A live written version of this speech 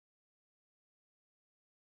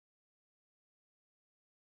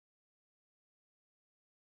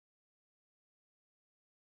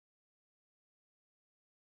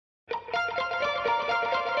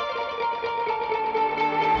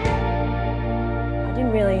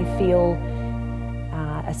didn't really feel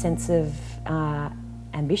a sense of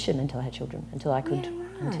ambition until I had children, until I could,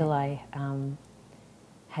 until I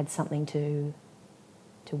had something to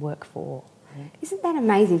work for. Isn't that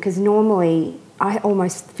amazing? Because normally I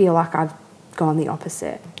almost feel like I've gone the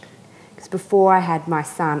opposite. Because before I had my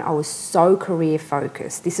son, I was so career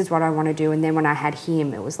focused. This is what I want to do. And then when I had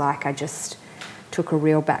him, it was like I just took a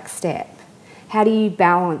real back step. How do you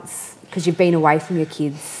balance, because you've been away from your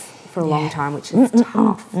kids for a long time, which is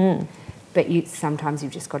tough, but sometimes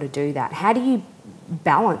you've just got to do that. How do you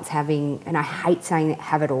balance having, and I hate saying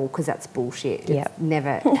have it all because that's bullshit, it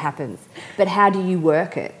never happens, but how do you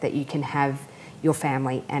work it that you can have your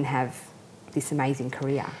family and have this amazing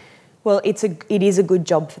career? Well, it is a good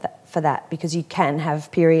job for that because you can have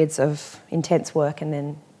periods of intense work and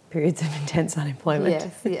then periods of intense unemployment.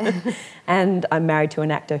 Yes, And I'm married to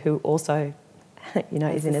an actor who also,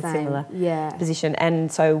 is in a similar position,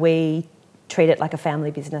 and so we treat it like a family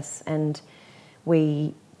business, and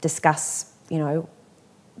we discuss,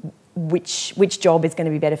 which job is going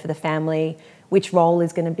to be better for the family, which role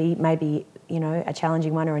is going to be maybe, a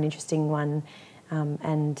challenging one or an interesting one,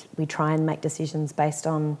 and we try and make decisions based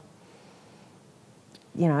on,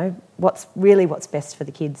 what's best for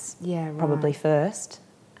the kids, probably first.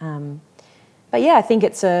 But yeah, I think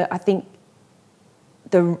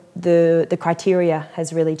the criteria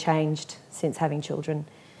has really changed since having children.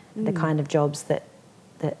 The kind of jobs that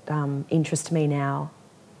interest me now,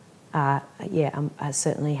 I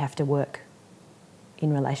certainly have to work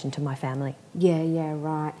in relation to my family. Yeah,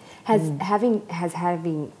 right. Has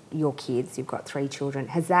having your kids, you've got 3 children,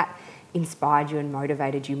 has that inspired you and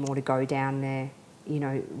motivated you more to go down there,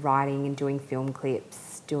 writing and doing film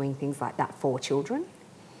clips, doing things like that for children?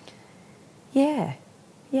 Yeah,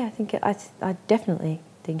 I think I definitely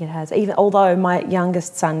think it has. Even although my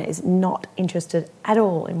youngest son is not interested at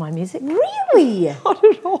all in my music. Really? Not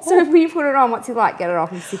at all. So if we put it on, what's he like? Get it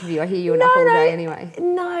off. I'm sick of you. I hear you enough all day anyway.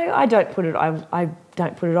 No, I don't put it. I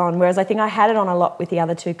don't put it on. Whereas I think I had it on a lot with the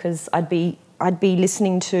other two because I'd be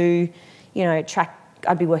listening to, track.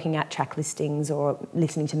 I'd be working out track listings or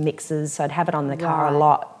listening to mixes. So I'd have it on in the car a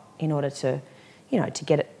lot in order to, to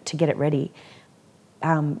get it ready.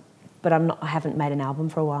 But I haven't made an album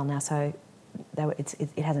for a while now, so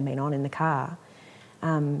it hasn't been on in the car.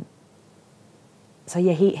 So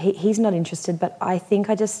yeah, he's not interested, but I think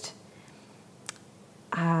I just,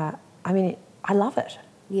 I love it.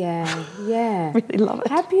 Yeah. I really love it.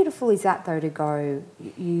 How beautiful is that though, to go,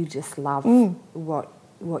 you just love what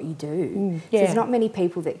you do. So there's not many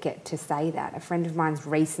people that get to say that. A friend of mine's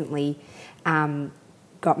recently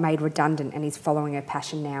got made redundant and is following her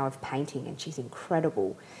passion now of painting, and she's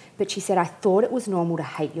incredible. But she said, I thought it was normal to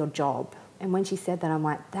hate your job. And when she said that, I'm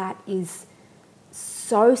like, that is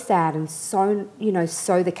so sad and so,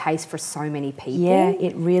 so the case for so many people. Yeah,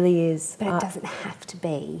 it really is. But it doesn't have to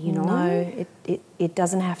be, No, it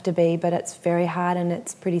doesn't have to be, but it's very hard and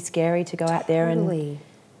it's pretty scary to go out there and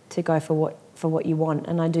to go for what you want.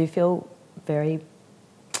 And I do feel very...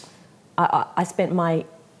 I spent my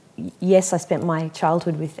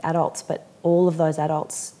childhood with adults, but all of those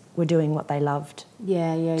adults were doing what they loved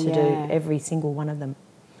to do, every single one of them.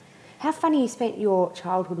 How funny you spent your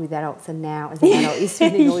childhood with adults and now as an adult you're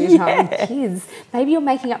spending all your time with kids. Maybe you're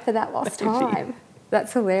making up for that lost time.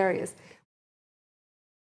 That's hilarious.